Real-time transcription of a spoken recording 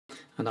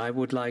And I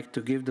would like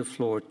to give the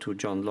floor to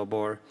John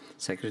Lobor,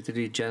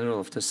 Secretary General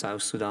of the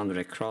South Sudan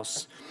Red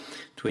Cross,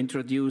 to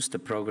introduce the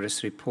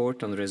progress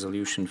report on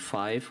Resolution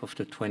 5 of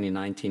the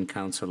 2019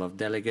 Council of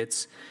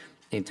Delegates,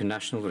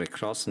 International Red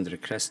Cross and the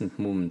Crescent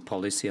Movement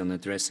Policy on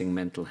Addressing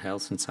Mental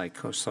Health and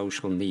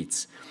Psychosocial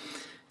Needs.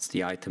 It's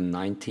the item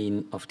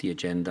 19 of the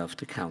agenda of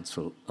the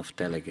Council of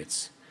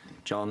Delegates.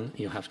 John,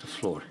 you have the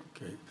floor.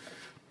 Okay.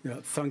 Yeah,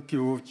 thank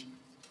you,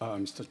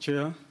 Mr.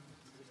 Chair.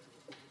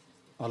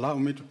 Allow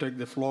me to take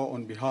the floor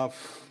on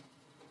behalf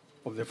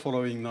of the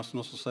following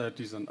national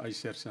societies and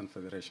ICRC and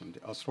Federation: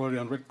 the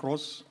Australian Red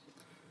Cross,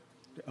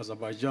 the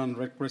Azerbaijan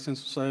Red Crescent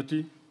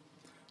Society,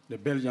 the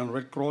Belgian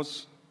Red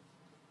Cross,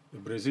 the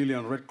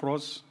Brazilian Red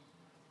Cross,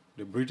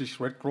 the British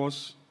Red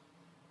Cross,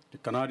 the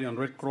Canadian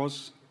Red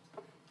Cross,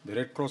 the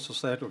Red Cross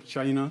Society of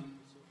China,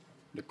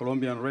 the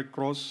Colombian Red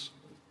Cross,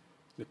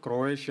 the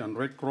Croatian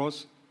Red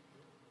Cross,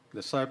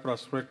 the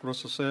Cyprus Red Cross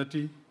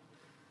Society,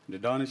 the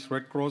Danish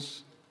Red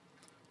Cross,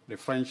 the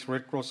French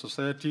Red Cross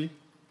Society,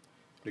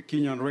 the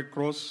Kenyan Red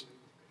Cross,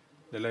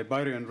 the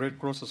Liberian Red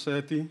Cross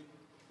Society,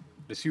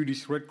 the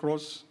Swedish Red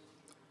Cross,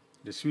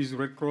 the Swiss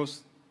Red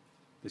Cross,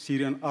 the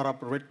Syrian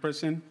Arab Red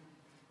Crescent,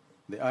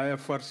 the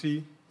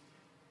IFRC,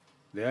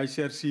 the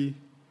ICRC,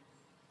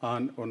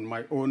 and on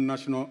my own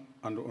national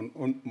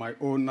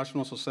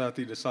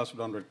society, the South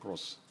Sudan Red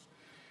Cross.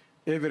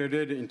 Every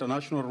day, the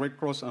international Red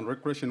Cross and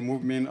Red Crescent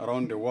movement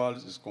around the world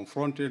is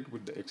confronted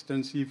with the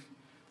extensive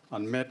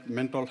unmet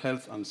mental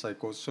health and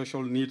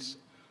psychosocial needs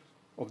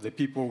of the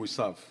people we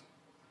serve,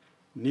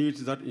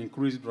 needs that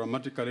increase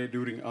dramatically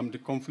during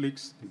armed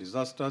conflicts,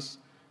 disasters,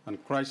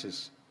 and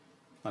crises,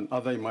 and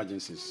other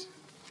emergencies.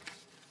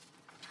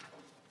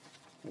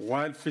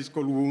 While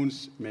physical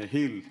wounds may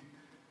heal,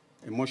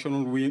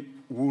 emotional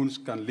wounds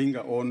can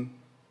linger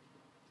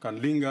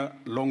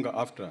longer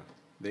after.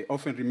 They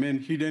often remain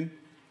hidden,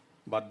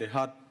 but the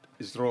heart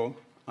is raw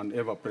and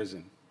ever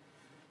present.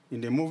 In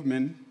the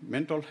movement,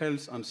 mental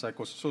health and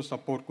psychosocial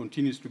support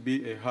continues to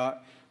be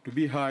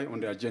high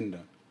on the agenda.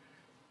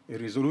 A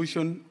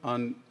resolution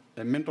and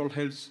a mental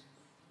health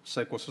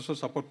psychosocial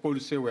support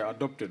policy were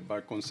adopted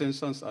by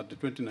consensus at the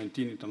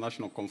 2019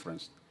 International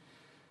Conference.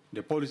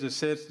 The policy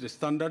sets the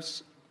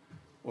standards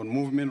on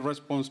movement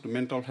response to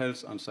mental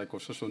health and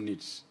psychosocial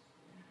needs.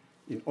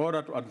 In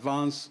order to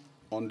advance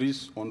on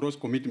those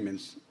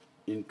commitments,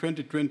 in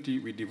 2020,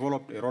 we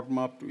developed a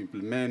roadmap to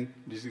implement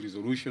this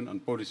resolution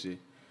and policy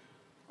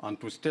and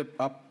to step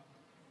up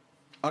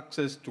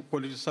access to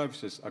quality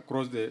services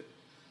across the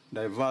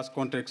diverse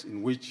contexts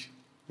in which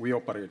we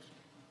operate.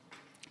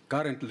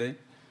 Currently,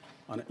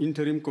 an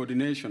interim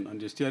coordination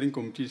and the steering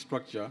committee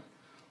structure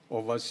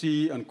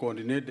oversee and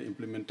coordinate the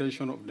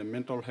implementation of the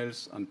mental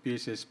health and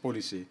PSS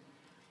policy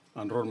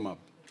and roadmap.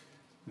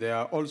 There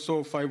are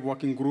also 5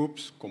 working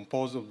groups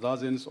composed of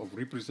dozens of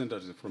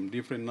representatives from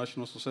different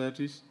national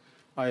societies,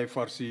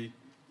 IFRC,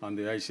 and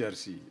the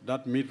ICRC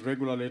that meet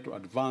regularly to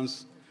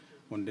advance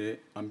on the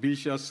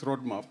ambitious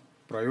roadmap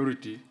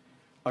priority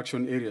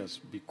action areas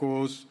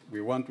because we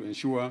want to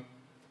ensure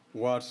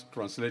words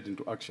translate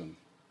into action.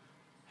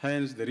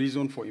 Hence, the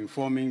reason for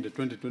informing the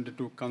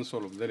 2022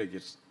 Council of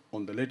Delegates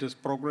on the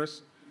latest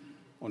progress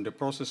on the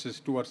processes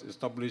towards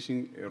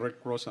establishing a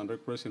Red Cross and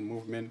Red Crescent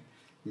movement,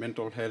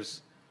 mental health,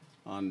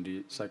 and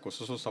the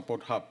Psychosocial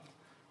Support Hub,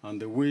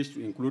 and the wish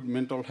to include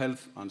mental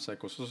health and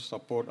psychosocial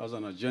support as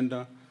an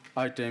agenda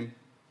item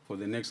for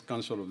the next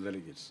Council of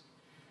Delegates.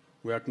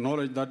 We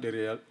acknowledge that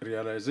the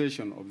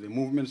realization of the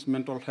movement's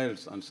mental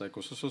health and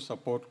psychosocial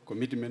support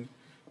commitment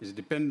is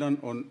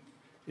dependent on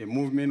a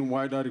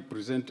movement-wider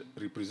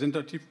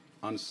representative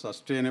and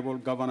sustainable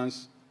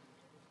governance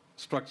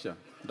structure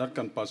that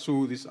can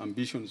pursue these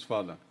ambitions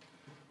further.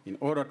 In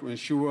order to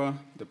ensure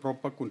the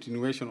proper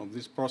continuation of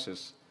this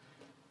process,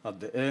 at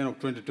the end of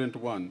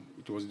 2021,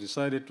 it was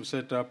decided to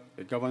set up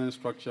a governance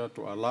structure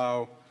to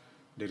allow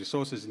the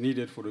resources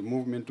needed for the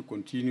movement to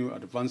continue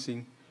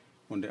advancing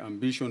on the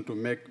ambition to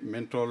make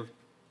mental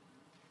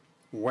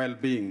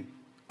well-being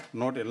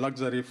not a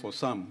luxury for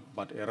some,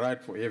 but a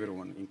right for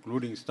everyone,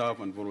 including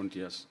staff and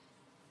volunteers.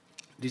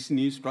 This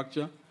new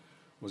structure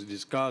was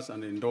discussed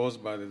and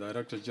endorsed by the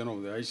Director General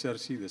of the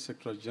ICRC, the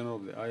Secretary General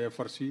of the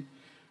IFRC,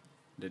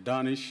 the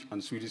Danish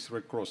and Swedish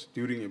Red Cross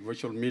during a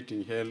virtual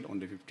meeting held on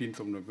the 15th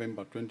of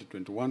November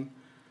 2021,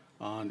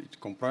 and it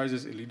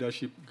comprises a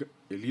leadership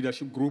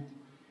group,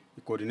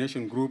 a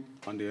coordination group,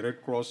 and the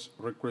Red Cross,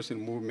 Red Crescent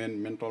Movement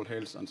Mental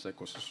Health and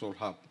Psychosocial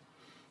Hub.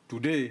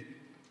 Today,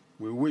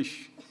 we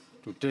wish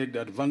to take the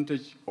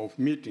advantage of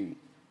meeting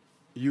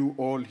you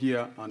all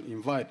here and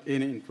invite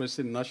any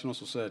interested national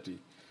society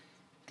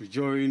to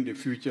join the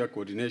future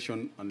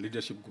coordination and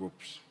leadership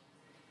groups.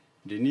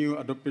 The new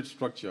adopted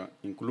structure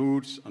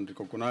includes and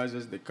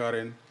recognizes the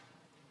current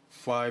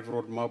 5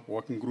 roadmap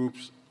working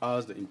groups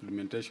as the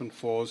implementation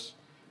force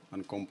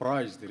and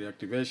comprise the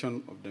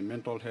reactivation of the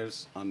mental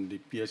health and the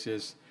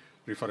PSS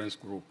reference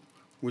group,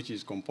 which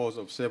is composed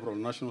of several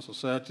national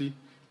societies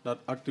that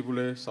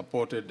actively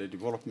supported the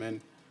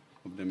development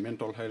of the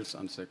mental health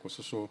and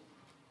psychosocial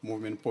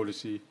movement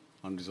policy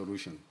and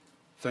resolution.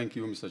 Thank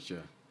you, Mr.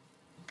 Chair.